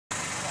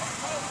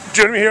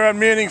Joining me here on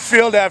Manning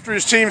Field after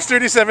his team's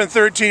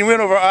 37-13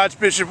 win over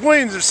Archbishop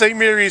Williams of St.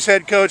 Mary's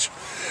head coach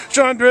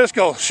Sean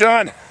Driscoll.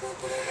 Sean,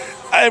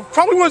 it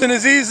probably wasn't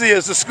as easy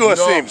as the score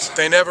seems.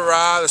 They never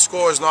are. The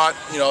score is not,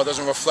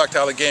 doesn't reflect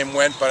how the game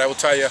went. But I will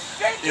tell you,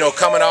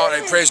 coming out,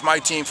 I praise my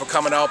team for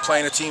coming out,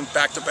 playing a team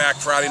back-to-back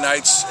Friday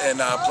nights, and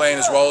playing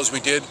as well as we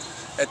did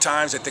at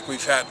times. I think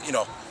we've had,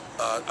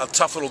 a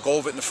tough little go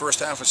of it in the first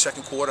half and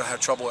second quarter.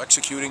 Had trouble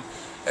executing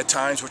at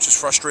times, which is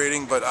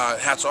frustrating, but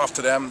hats off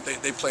to them.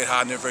 They played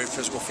hard, and they're a very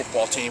physical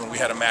football team, and we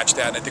had to match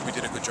that, and I think we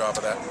did a good job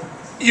of that.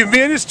 You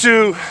managed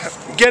to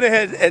get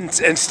ahead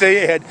and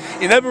stay ahead.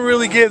 You never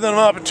really gave them an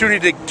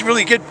opportunity to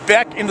really get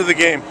back into the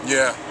game.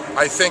 Yeah,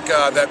 I think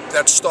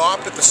that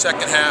stop at the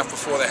second half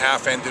before the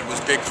half ended was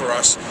big for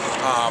us.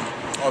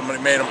 I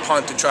made them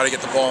punt and try to get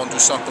the ball and do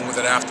something with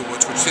it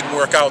afterwards, which didn't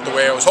work out the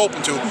way I was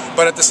hoping to.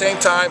 But at the same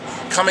time,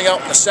 coming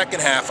out in the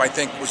second half, I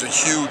think, was a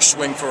huge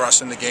swing for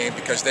us in the game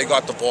because they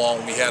got the ball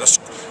and we had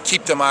to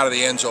keep them out of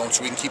the end zone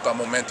so we can keep our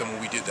momentum when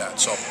we did that.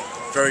 So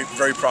very,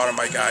 very proud of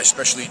my guys,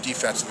 especially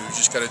defensively. We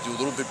just got to do a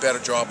little bit better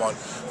job on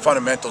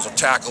fundamentals of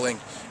tackling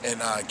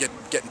and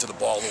getting to the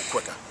ball a little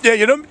quicker. Yeah,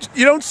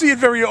 you don't see it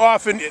very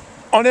often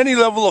on any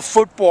level of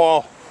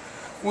football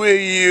where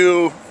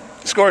you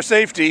score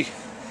safety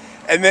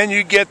and then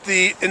you get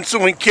the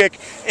ensuing kick,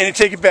 and you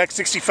take it back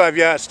 65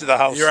 yards to the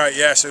house. You're right.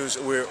 Yes,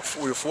 we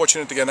were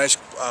fortunate to get a nice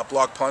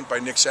block punt by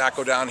Nick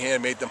Sacco down here,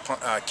 and made them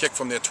kick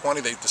from their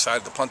 20. They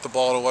decided to punt the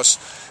ball to us,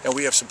 and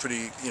we have some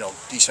pretty,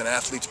 decent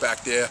athletes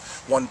back there.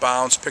 One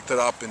bounce, picked it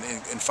up, and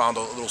found a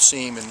little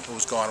seam, and it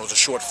was gone. It was a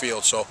short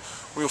field, so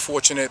we were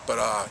fortunate. But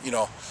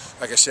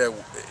like I said,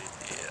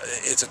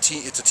 it's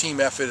a team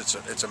effort.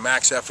 It's a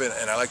max effort,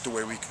 and I like the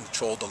way we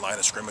controlled the line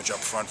of scrimmage up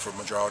front for a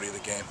majority of the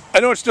game. I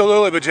know it's still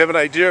early, but do you have an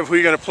idea of who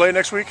you're going to play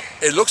next week?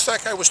 It looks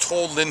like I was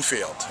told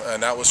Linfield,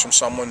 and that was from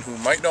someone who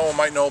might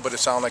know, but it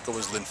sounded like it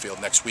was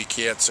Linfield next week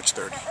here at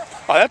 6:30.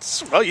 Oh,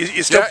 that's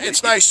you still. Yeah,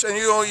 it's nice, and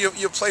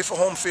you play for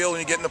home field,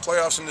 and you get in the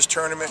playoffs in this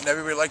tournament, and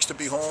everybody likes to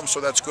be home,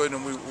 so that's good.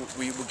 And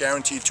we were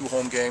guaranteed 2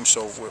 home games,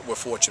 so we're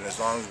fortunate as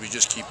long as we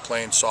just keep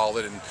playing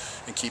solid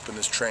and keeping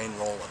this train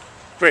rolling.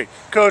 Great.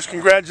 Coach,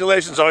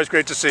 congratulations. Always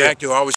great to see you. Thank you. Always.